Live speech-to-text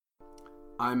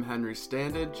I'm Henry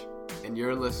Standage, and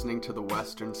you're listening to the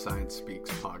Western Science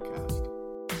Speaks podcast.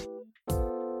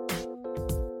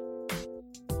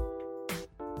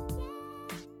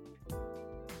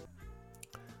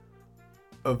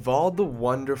 Of all the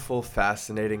wonderful,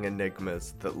 fascinating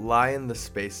enigmas that lie in the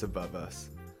space above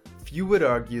us, few would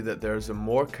argue that there is a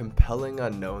more compelling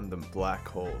unknown than black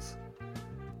holes.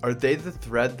 Are they the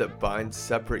thread that binds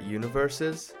separate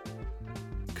universes?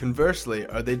 Conversely,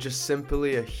 are they just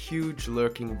simply a huge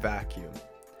lurking vacuum?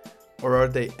 Or are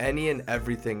they any and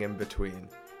everything in between?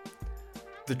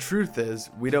 The truth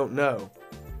is, we don't know.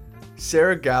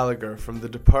 Sarah Gallagher from the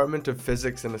Department of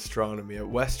Physics and Astronomy at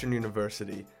Western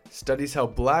University studies how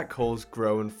black holes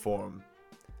grow and form.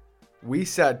 We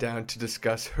sat down to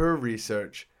discuss her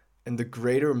research and the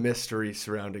greater mystery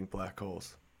surrounding black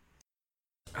holes.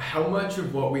 How much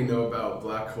of what we know about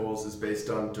black holes is based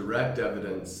on direct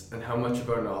evidence, and how much of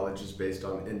our knowledge is based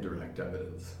on indirect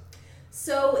evidence?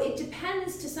 So it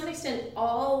depends. To some extent,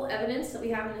 all evidence that we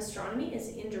have in astronomy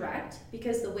is indirect,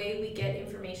 because the way we get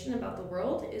information about the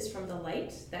world is from the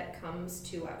light that comes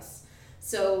to us.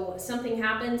 So something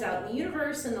happens out in the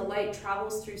universe and the light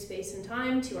travels through space and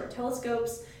time to our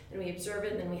telescopes, and we observe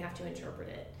it and then we have to interpret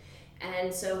it.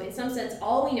 And so in some sense,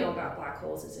 all we know about black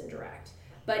holes is indirect.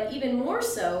 But even more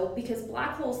so because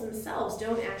black holes themselves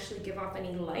don't actually give off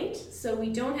any light, so we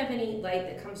don't have any light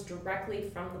that comes directly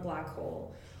from the black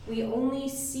hole. We only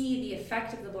see the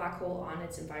effect of the black hole on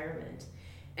its environment.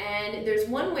 And there's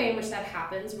one way in which that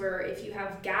happens, where if you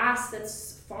have gas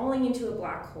that's falling into a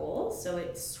black hole, so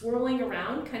it's swirling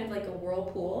around kind of like a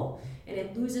whirlpool, and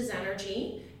it loses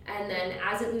energy, and then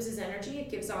as it loses energy,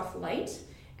 it gives off light,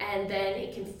 and then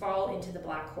it can fall into the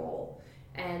black hole.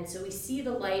 And so we see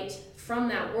the light from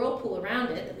that whirlpool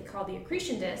around it that we call the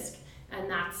accretion disk, and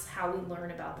that's how we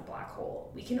learn about the black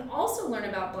hole. We can also learn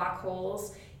about black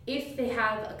holes if they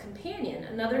have a companion,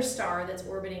 another star that's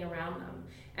orbiting around them.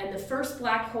 And the first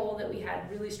black hole that we had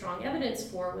really strong evidence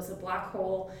for was a black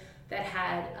hole that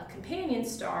had a companion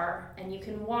star, and you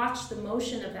can watch the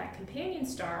motion of that companion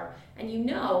star, and you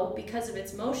know, because of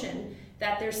its motion,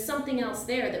 that there's something else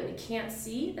there that we can't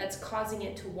see that's causing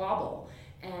it to wobble.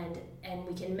 And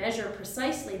we can measure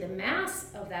precisely the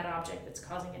mass of that object that's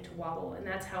causing it to wobble, and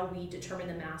that's how we determine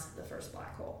the mass of the first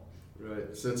black hole.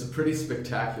 Right, so it's a pretty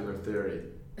spectacular theory.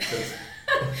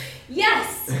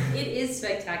 Yes, it is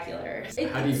spectacular.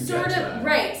 How do you get that?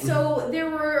 Right. So there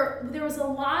was a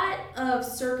lot of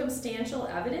circumstantial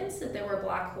evidence that there were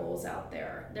black holes out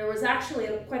there. There was actually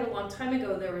quite a long time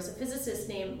ago, there was a physicist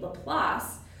named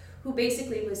Laplace who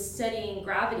basically was studying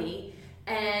gravity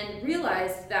and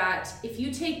realized that if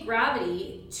you take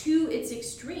gravity to its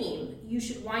extreme, you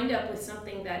should wind up with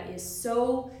something that is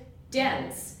so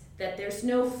dense that there's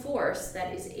no force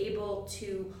that is able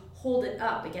to hold it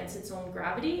up against its own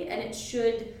gravity, and it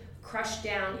should crush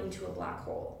down into a black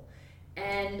hole.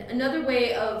 And another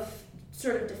way of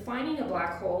sort of defining a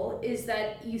black hole is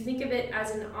that you think of it as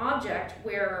an object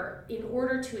where, in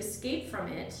order to escape from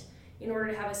it, in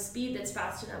order to have a speed that's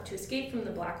fast enough to escape from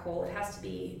the black hole, it has to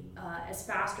be as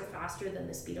fast or faster than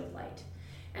the speed of light.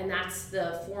 And that's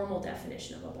the formal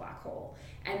definition of a black hole.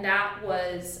 And that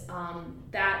was,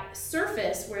 that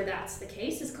surface where that's the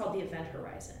case is called the event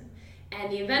horizon.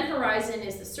 And the event horizon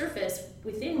is the surface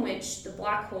within which the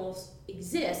black hole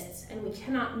exists, and we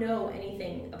cannot know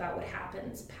anything about what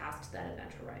happens past that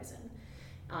event horizon.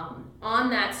 On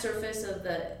that surface of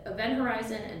the event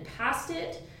horizon and past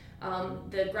it,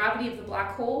 the gravity of the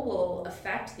black hole will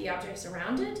affect the objects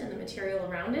around it and the material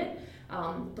around it.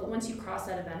 But once you cross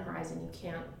that event horizon, you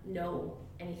can't know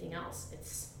anything else.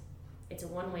 It's a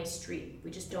one-way street.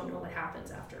 We just don't know what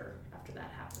happens after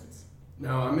that happens.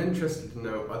 Now, I'm interested to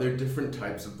know, are there different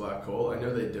types of black hole? I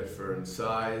know they differ in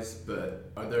size,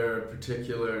 but are there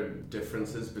particular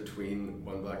differences between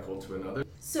one black hole to another?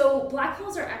 So black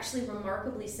holes are actually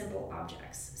remarkably simple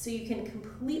objects. So you can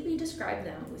completely describe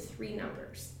them with three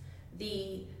numbers: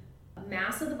 the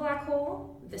mass of the black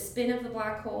hole, the spin of the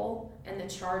black hole, and the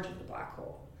charge of the black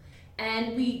hole.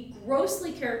 And we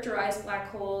grossly characterize black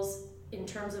holes in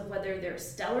terms of whether they're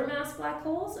stellar mass black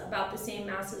holes, about the same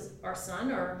mass as our sun,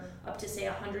 or up to, say,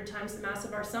 100 times the mass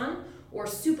of our sun, or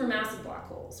supermassive black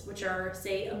holes, which are,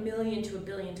 say, 1 million to 1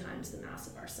 billion times the mass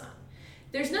of our sun.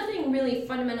 There's nothing really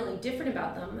fundamentally different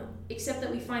about them, except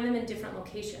that we find them in different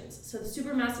locations. So the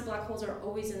supermassive black holes are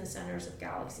always in the centers of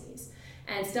galaxies,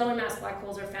 and stellar mass black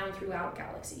holes are found throughout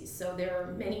galaxies. So there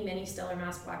are many, many stellar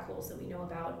mass black holes that we know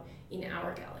about in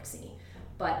our galaxy.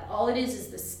 But all it is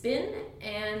the spin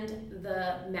and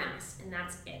the mass, and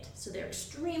that's it. So they're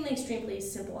extremely, extremely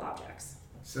simple objects.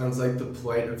 Sounds like the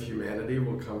plight of humanity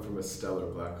will come from a stellar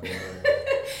black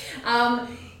hole.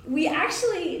 We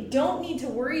actually don't need to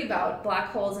worry about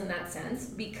black holes in that sense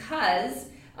because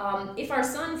if our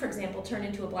sun, for example, turned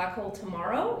into a black hole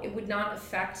tomorrow, it would not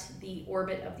affect the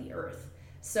orbit of the Earth.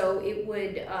 So it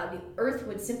would, the Earth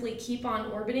would simply keep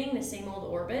on orbiting the same old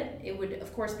orbit. It would,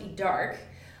 of course, be dark,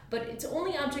 but it's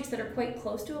only objects that are quite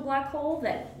close to a black hole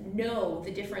that know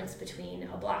the difference between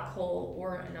a black hole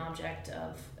or an object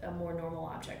of a more normal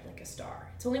object like a star.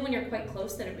 It's only when you're quite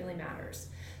close that it really matters.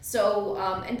 So,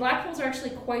 and black holes are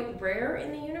actually quite rare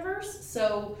in the universe.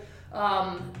 So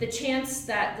the chance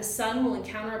that the sun will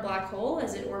encounter a black hole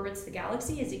as it orbits the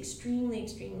galaxy is extremely,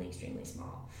 extremely, extremely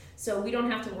small. So we don't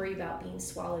have to worry about being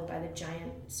swallowed by the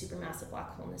giant supermassive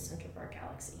black hole in the center of our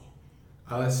galaxy.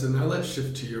 So now let's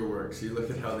shift to your work. So you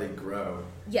look at how they grow.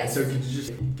 Yes. And so could you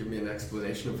just give me an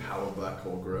explanation of how a black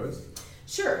hole grows?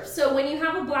 Sure. So when you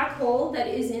have a black hole that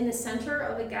is in the center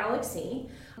of a galaxy,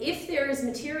 if there is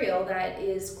material that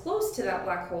is close to that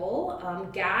black hole,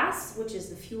 gas, which is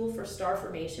the fuel for star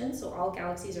formation, so all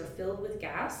galaxies are filled with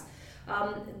gas,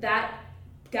 that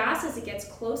gas, as it gets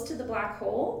close to the black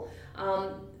hole,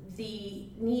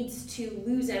 needs to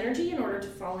lose energy in order to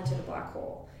fall into the black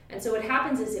hole. And so what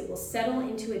happens is it will settle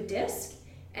into a disk,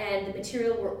 and the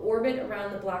material will orbit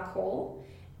around the black hole.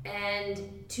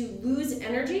 And to lose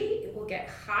energy, it will get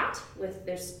hot.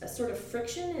 There's a sort of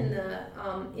friction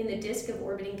in the disk of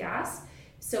orbiting gas,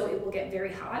 so it will get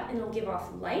very hot and it'll give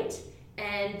off light.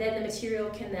 And then the material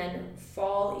can then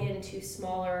fall into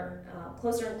smaller,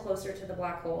 closer and closer to the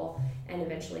black hole, and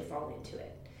eventually fall into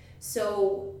it.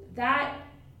 So that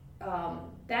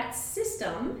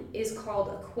system is called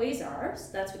a quasar.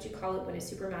 So that's what you call it when a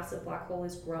supermassive black hole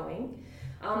is growing.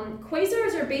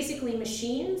 Quasars are basically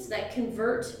machines that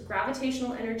convert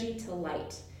gravitational energy to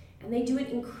light, and they do it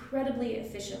incredibly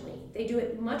efficiently. They do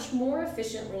it much more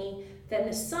efficiently than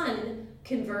the sun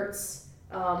converts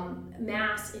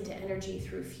mass into energy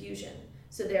through fusion.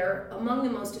 So they're among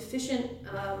the most efficient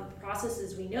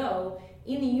processes we know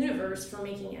in the universe for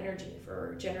making energy,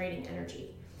 for generating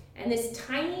energy. And this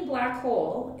tiny black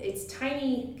hole, it's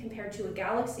tiny compared to a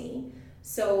galaxy.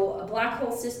 So a black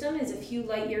hole system is a few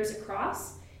light years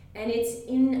across, and it's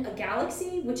in a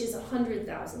galaxy which is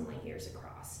 100,000 light years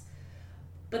across.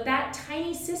 But that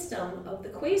tiny system of the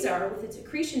quasar with its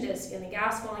accretion disk and the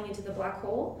gas falling into the black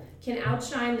hole can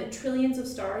outshine the trillions of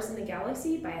stars in the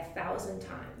galaxy by 1,000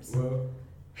 times. Whoa.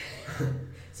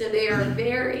 So they are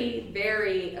very,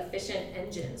 very efficient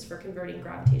engines for converting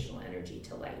gravitational energy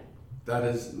to light. That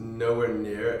is nowhere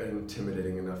near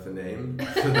intimidating enough a name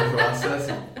for the process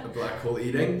of black hole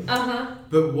eating. Uh-huh.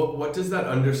 But what does that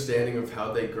understanding of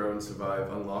how they grow and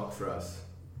survive unlock for us?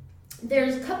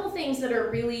 There's a couple things that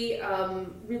are really,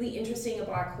 really interesting about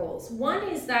black holes. One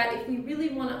is that if we really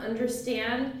want to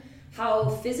understand how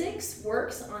physics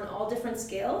works on all different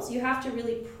scales, you have to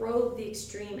really probe the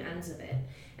extreme ends of it.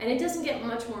 And it doesn't get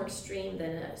much more extreme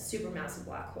than a supermassive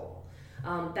black hole.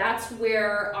 That's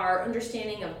where our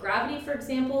understanding of gravity, for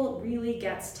example, really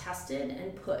gets tested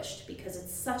and pushed because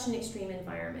it's such an extreme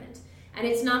environment. And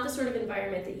it's not the sort of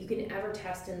environment that you can ever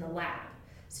test in the lab.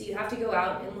 So you have to go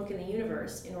out and look in the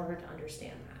universe in order to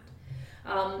understand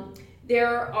that.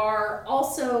 There are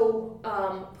also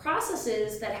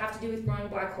processes that have to do with growing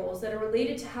black holes that are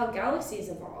related to how galaxies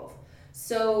evolve.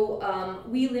 So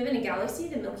we live in a galaxy,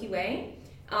 the Milky Way,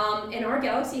 and our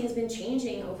galaxy has been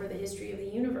changing over the history of the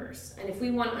universe. And if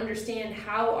we want to understand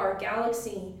how our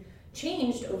galaxy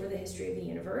changed over the history of the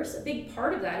universe, a big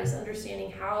part of that is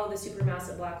understanding how the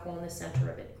supermassive black hole in the center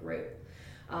of it grew.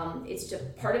 It's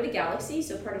just part of the galaxy,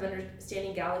 so part of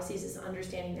understanding galaxies is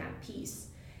understanding that piece.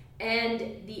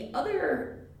 And the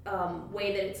other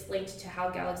way that it's linked to how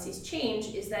galaxies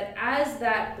change is that as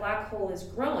that black hole is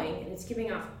growing and it's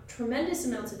giving off tremendous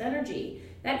amounts of energy,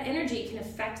 that energy can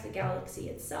affect the galaxy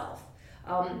itself.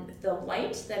 The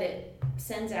light that it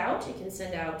sends out, it can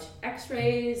send out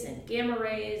X-rays and gamma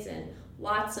rays and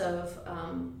lots of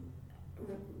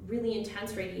really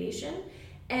intense radiation.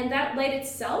 And that light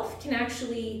itself can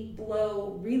actually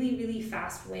blow really, really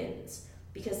fast winds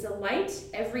because the light,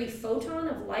 every photon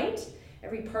of light,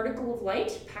 every particle of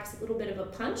light packs a little bit of a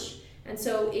punch. And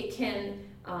so it can,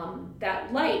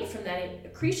 that light from that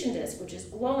accretion disk, which is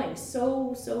glowing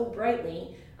so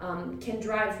brightly, can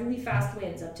drive really fast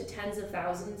winds up to tens of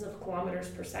thousands of kilometers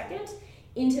per second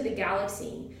into the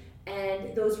galaxy.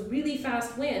 And those really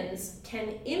fast winds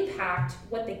can impact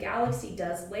what the galaxy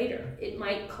does later. It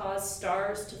might cause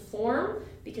stars to form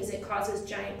because it causes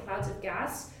giant clouds of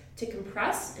gas to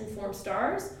compress and form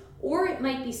stars, or it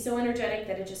might be so energetic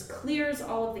that it just clears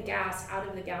all of the gas out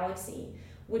of the galaxy,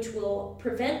 which will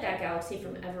prevent that galaxy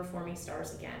from ever forming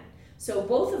stars again. So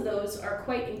both of those are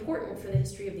quite important for the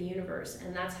history of the universe,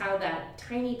 and that's how that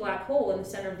tiny black hole in the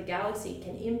center of the galaxy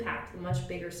can impact the much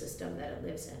bigger system that it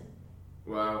lives in.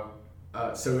 Wow.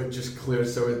 So it just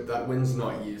clears, that wind's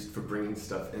not used for bringing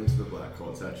stuff into the black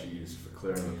hole, it's actually used for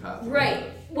clearing the path.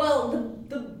 Right. Well,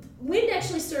 the wind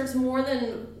actually serves more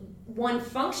than one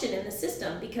function in the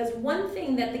system, because one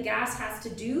thing that the gas has to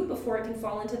do before it can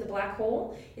fall into the black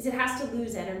hole is it has to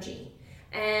lose energy.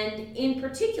 And in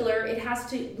particular, it has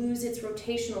to lose its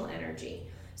rotational energy.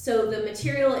 So the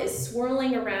material is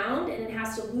swirling around and it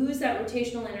has to lose that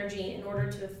rotational energy in order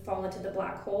to fall into the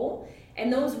black hole.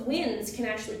 And those winds can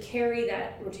actually carry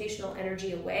that rotational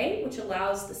energy away, which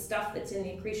allows the stuff that's in the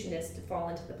accretion disk to fall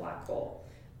into the black hole.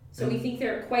 So we think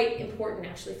they're quite important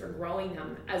actually for growing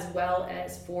them, as well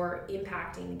as for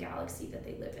impacting the galaxy that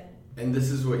they live in. And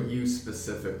this is what you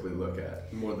specifically look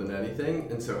at more than anything.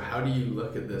 And so how do you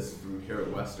look at this from here at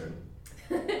Western?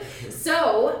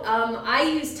 So I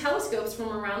use telescopes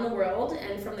from around the world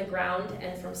and from the ground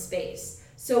and from space.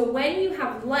 So when you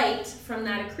have light from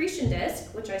that accretion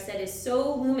disk, which I said is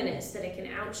so luminous that it can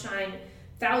outshine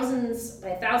by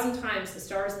 1,000 times the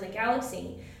stars in the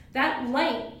galaxy, that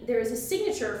light, there is a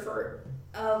signature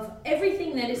of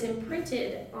everything that is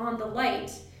imprinted on the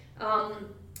light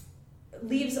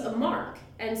leaves a mark.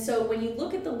 And so when you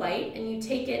look at the light and you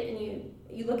take it and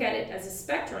you look at it as a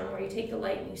spectrum, where you take the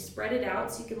light and you spread it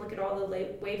out so you can look at all the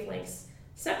wavelengths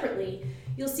separately,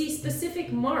 you'll see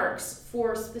specific marks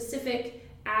for specific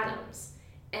atoms.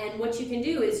 And what you can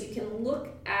do is you can look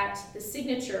at the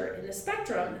signature in the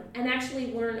spectrum and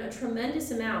actually learn a tremendous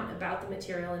amount about the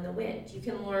material in the wind. You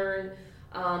can learn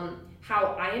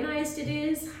how ionized it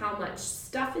is, how much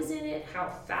stuff is in it, how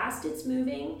fast it's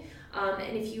moving.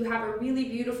 And if you have a really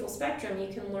beautiful spectrum,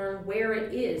 you can learn where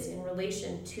it is in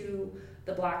relation to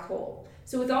the black hole.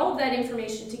 So with all of that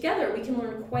information together, we can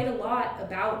learn quite a lot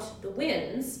about the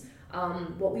winds.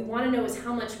 What we want to know is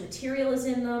how much material is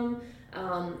in them,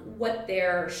 what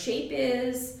their shape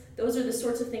is. Those are the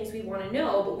sorts of things we want to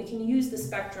know, but we can use the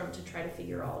spectrum to try to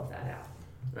figure all of that out.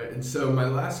 Right, and so my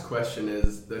last question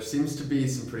is, there seems to be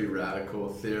some pretty radical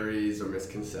theories or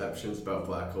misconceptions about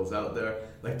black holes out there.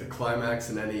 Like the climax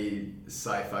in any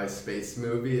sci-fi space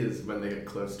movie is when they get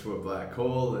close to a black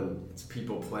hole, and it's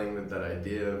people playing with that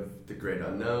idea of the great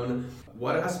unknown.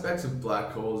 What aspects of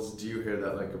black holes do you hear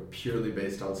that are purely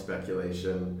based on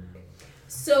speculation?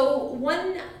 So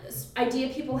one idea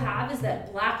people have is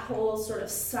that black holes sort of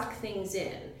suck things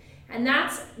in, and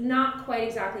that's not quite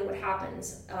exactly what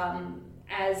happens.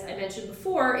 As I mentioned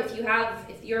before, if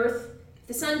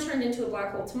the sun turned into a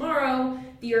black hole tomorrow,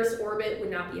 the Earth's orbit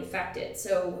would not be affected.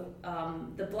 So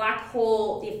the black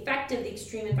hole, the effect of the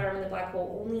extreme environment of the black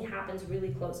hole only happens really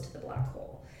close to the black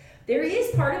hole. There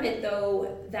is part of it,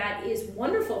 though, that is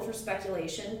wonderful for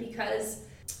speculation, because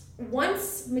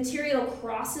once material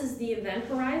crosses the event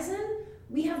horizon,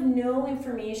 we have no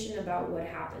information about what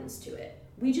happens to it.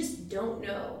 We just don't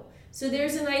know. So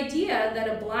there's an idea that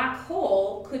a black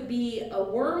hole could be a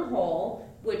wormhole,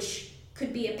 which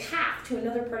could be a path to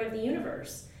another part of the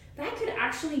universe. That could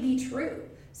actually be true.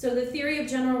 So the theory of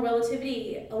general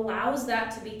relativity allows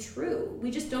that to be true.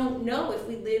 We just don't know if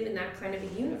we live in that kind of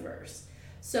a universe.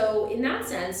 So in that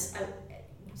sense,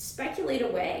 speculate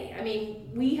away. I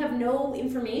mean, we have no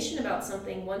information about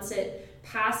something once it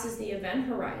passes the event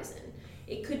horizon.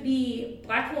 It could be,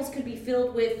 black holes could be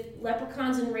filled with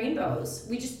leprechauns and rainbows.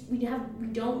 We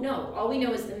don't know. All we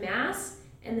know is the mass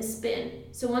and the spin.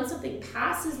 So once something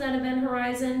passes that event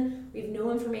horizon, we have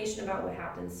no information about what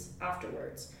happens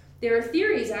afterwards. There are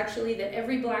theories actually that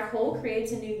every black hole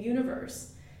creates a new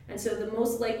universe. And so the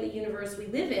most likely universe we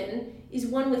live in is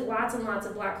one with lots and lots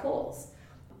of black holes.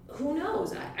 Who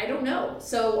knows? I don't know.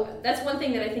 So that's one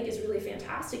thing that I think is really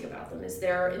fantastic about them, is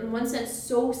they're in one sense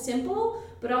so simple,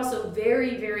 but also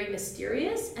very, very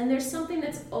mysterious. And there's something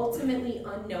that's ultimately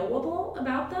unknowable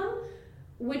about them,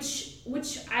 which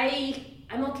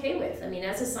I'm okay with. I mean,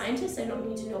 as a scientist, I don't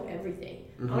need to know everything.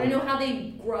 Mm-hmm. I want to know how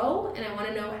they grow, and I want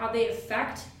to know how they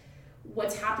affect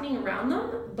what's happening around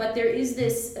them. But there is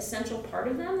this essential part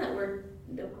of them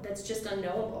that's just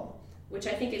unknowable, which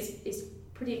I think is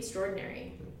pretty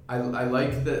extraordinary. I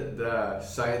like that the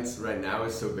science right now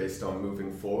is so based on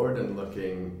moving forward and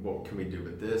looking, what can we do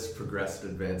with this, progress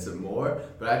and advance it more.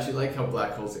 But I actually like how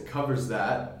black holes, it covers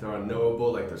that. They're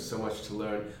unknowable, there's so much to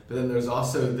learn. But then there's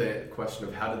also the question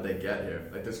of how did they get here?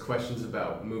 There's questions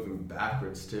about moving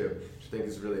backwards too, which I think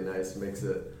is really nice. It makes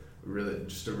it really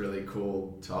just a really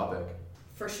cool topic.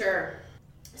 For sure.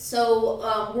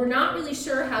 So we're not really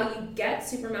sure how you get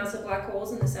supermassive black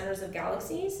holes in the centers of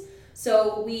galaxies.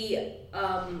 So we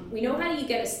know how you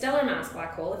get a stellar mass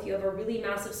black hole. If you have a really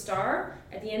massive star,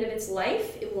 at the end of its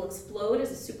life, it will explode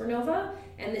as a supernova,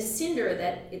 and the cinder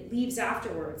that it leaves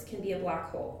afterwards can be a black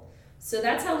hole. So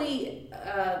that's how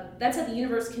the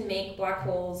universe can make black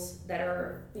holes that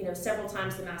are, several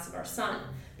times the mass of our sun.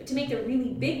 But to make the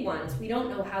really big ones, we don't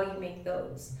know how you make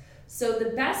those. So the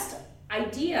best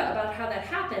idea about how that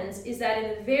happens is that in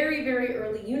the very, very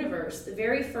early universe, the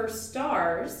very first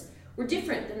stars were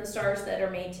different than the stars that are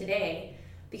made today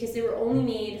because they were only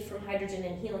made from hydrogen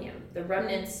and helium, the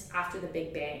remnants after the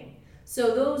Big Bang.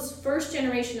 So those first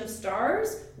generation of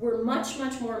stars were much,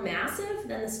 much more massive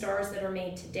than the stars that are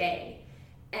made today.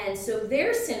 And so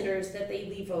their cinders that they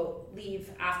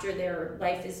leave after their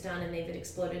life is done and they've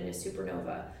exploded in a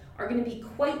supernova are going to be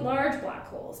quite large black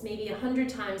holes, maybe 100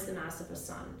 times the mass of a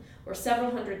sun or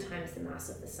several hundred times the mass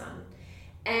of the sun.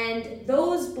 And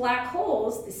those black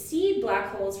holes, the seed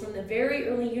black holes from the very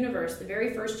early universe, the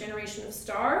very first generation of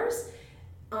stars,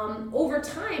 over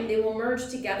time they will merge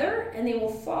together and they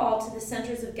will fall to the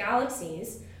centers of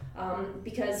galaxies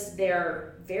because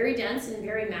they're very dense and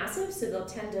very massive, so they'll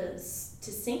tend to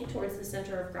sink towards the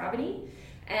center of gravity.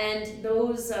 And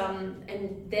those,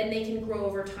 and then they can grow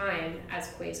over time as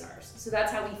quasars. So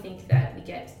that's how we think that we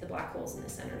get the black holes in the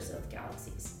centers of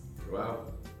galaxies. Wow.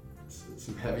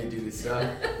 Some heavy duty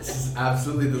stuff. This is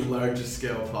absolutely the largest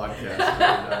scale podcast ever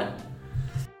done.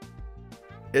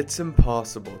 It's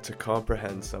impossible to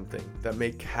comprehend something that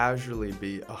may casually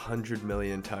be 100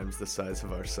 million times the size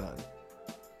of our sun.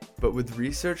 But with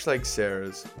research like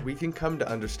Sarah's, we can come to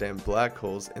understand black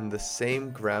holes in the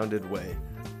same grounded way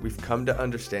we've come to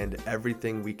understand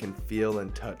everything we can feel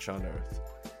and touch on Earth,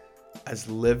 as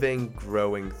living,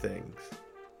 growing things.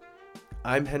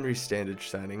 I'm Henry Standage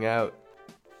signing out.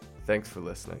 Thanks for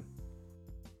listening.